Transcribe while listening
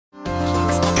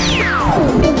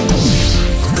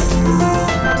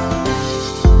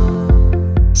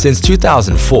Since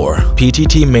 2004,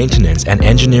 PTT Maintenance and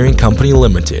Engineering Company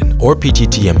Limited, or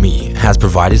PTTME, has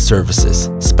provided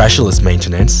services, specialist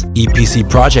maintenance, EPC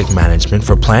project management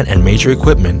for plant and major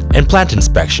equipment, and plant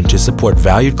inspection to support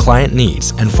valued client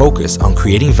needs and focus on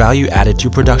creating value added to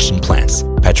production plants,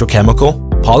 petrochemical,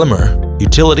 polymer,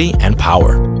 utility, and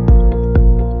power.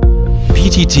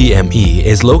 PTTME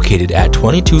is located at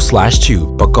 22/2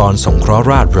 Pakon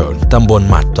Songkhrarat Road, Tambon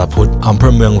Mat Taput,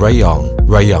 Ampher Meong Rayong,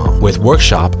 with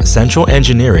workshop, central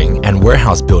engineering, and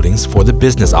warehouse buildings for the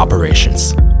business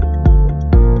operations.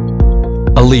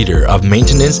 A leader of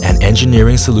maintenance and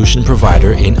engineering solution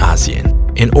provider in ASEAN,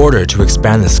 in order to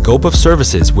expand the scope of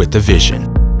services with the vision.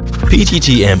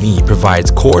 PTTME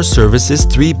provides core services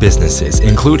 3 businesses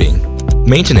including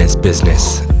maintenance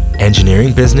business,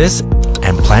 engineering business,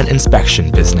 and plant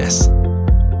inspection business.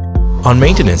 On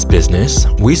maintenance business,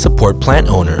 we support plant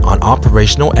owner on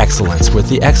operational excellence with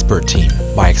the expert team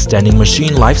by extending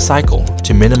machine life cycle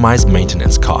to minimize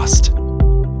maintenance cost.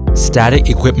 Static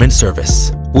equipment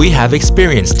service. We have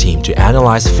experienced team to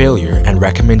analyze failure and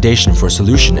recommendation for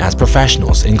solution as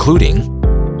professionals including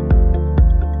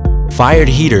fired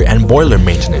heater and boiler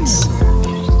maintenance,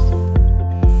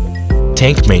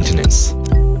 tank maintenance,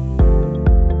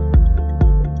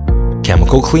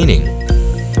 chemical cleaning,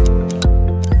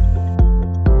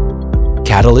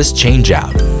 catalyst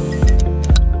changeout,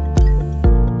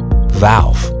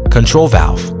 valve, control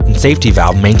valve, and safety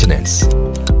valve maintenance,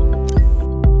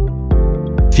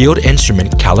 field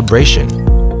instrument calibration,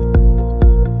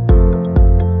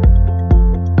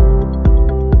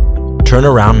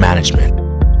 turnaround management.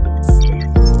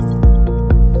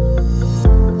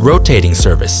 Rotating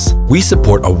service. We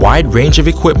support a wide range of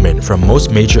equipment from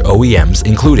most major OEMs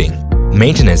including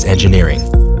maintenance engineering,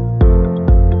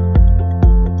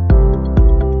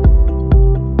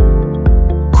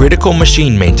 critical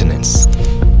machine maintenance,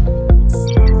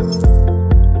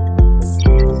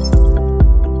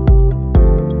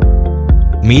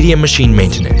 medium machine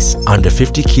maintenance under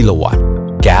 50 kilowatt,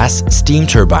 gas steam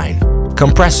turbine,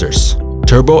 compressors,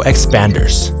 turbo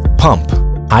expanders, pump,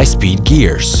 high-speed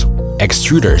gears,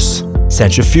 extruders,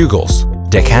 centrifugals,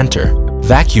 decanter,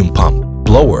 vacuum pump,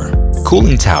 blower,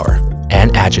 cooling tower,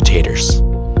 and agitators.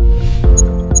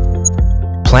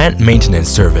 Plant maintenance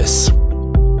service.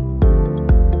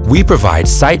 We provide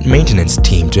site maintenance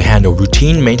team to handle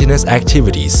routine maintenance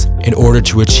activities in order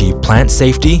to achieve plant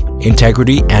safety,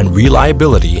 integrity, and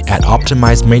reliability at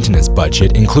optimized maintenance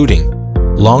budget including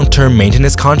long-term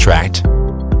maintenance contract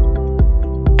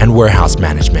and warehouse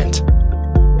management.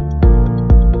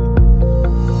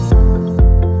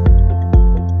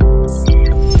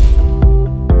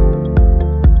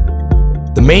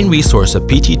 The main resource of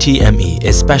PTTME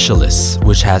is specialists,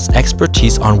 which has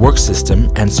expertise on work system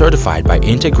and certified by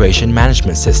Integration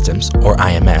Management Systems or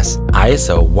IMS,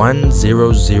 ISO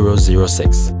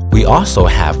 10006. We also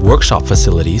have workshop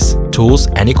facilities, tools,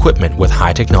 and equipment with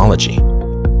high technology.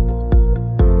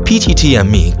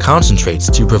 PTTME concentrates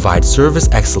to provide service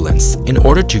excellence in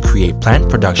order to create plant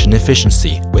production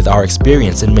efficiency with our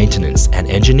experience in maintenance and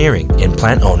engineering in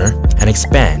plant owner and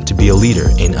expand to be a leader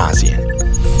in ASEAN.